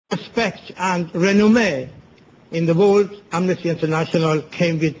respect and renommee in the world, Amnesty International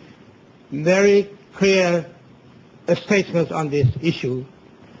came with very clear statements on this issue.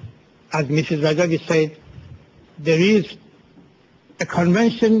 As Mrs. Rajagi said, there is a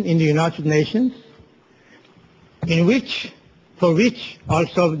convention in the United Nations for which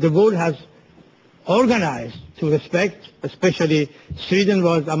also the world has organized to respect, especially Sweden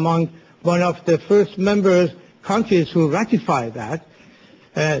was among one of the first countries who ratified that.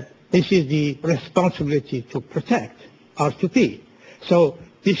 This is the responsibility to protect R2P. So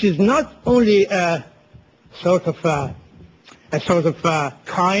this is not only a sort of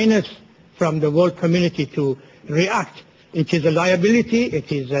kindness from the world community to react. It is a liability,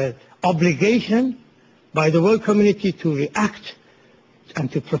 it is an obligation by the world community to react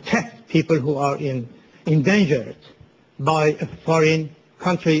and to protect people who are endangered by a foreign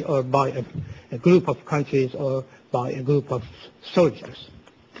country or by a group of countries or by a group of soldiers.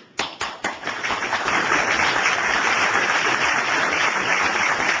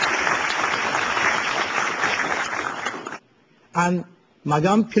 And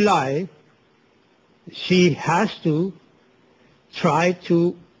Madame Pillai, she has to try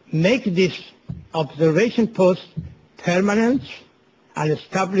to make this observation post permanent and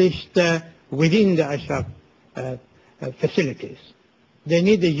established within the Ashraf facilities. They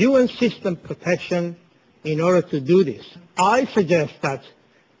need the UN system protection in order to do this. I suggest that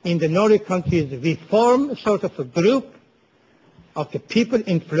in the Nordic countries we form a sort of a group of the people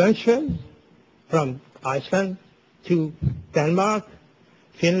influential from Iceland to Denmark,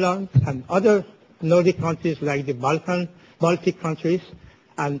 Finland, and other Nordic countries like the Baltic countries,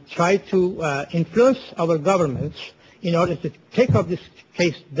 and try to influence our governments in order to take up this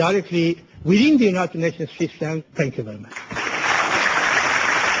case directly within the United Nations system. Thank you very much.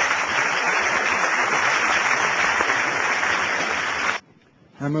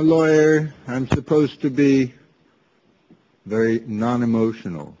 I'm a lawyer. I'm supposed to be very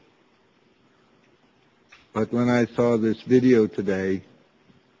non-emotional. But when I saw this video today,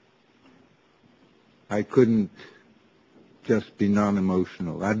 I couldn't just be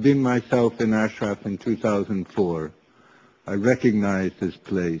non-emotional. I've been myself in Ashraf in 2004. I recognize this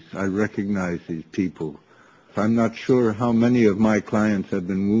place. I recognize these people. I'm not sure how many of my clients have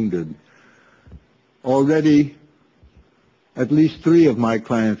been wounded. Already, at least 3 of my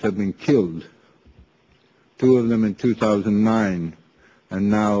clients have been killed. 2 of them in 2009, and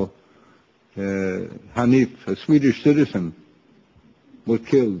now Hanif, a Swedish citizen, was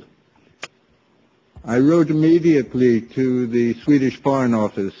killed. I wrote immediately to the Swedish Foreign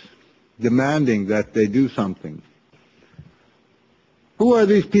Office demanding that they do something. Who are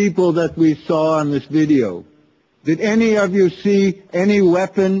these people that we saw on this video? Did any of you see any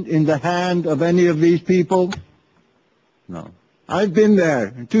weapon in the hand of any of these people? No. I've been there.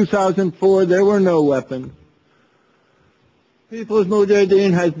 In 2004, there were no weapons. People's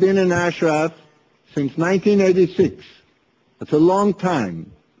Mujahideen has been in Ashraf since 1986. That's a long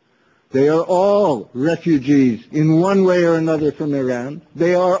time. They are all refugees in one way or another from Iran.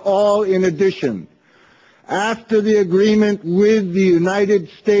 They are all, in addition, after the agreement with the United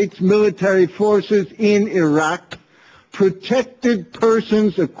States military forces in Iraq, protected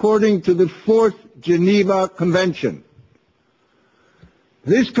persons according to the 4th Geneva Convention.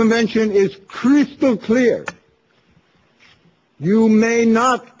 This convention is crystal clear. You may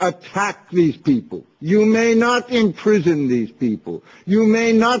not attack these people. You may not imprison these people. You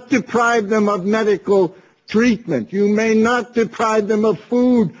may not deprive them of medical treatment. You may not deprive them of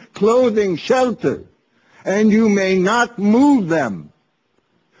food, clothing, shelter. And you may not move them.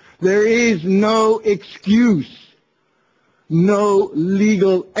 There is no excuse, no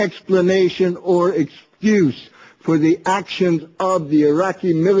legal explanation or excuse for the actions of the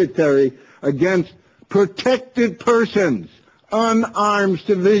Iraqi military against protected persons, unarmed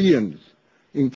civilians.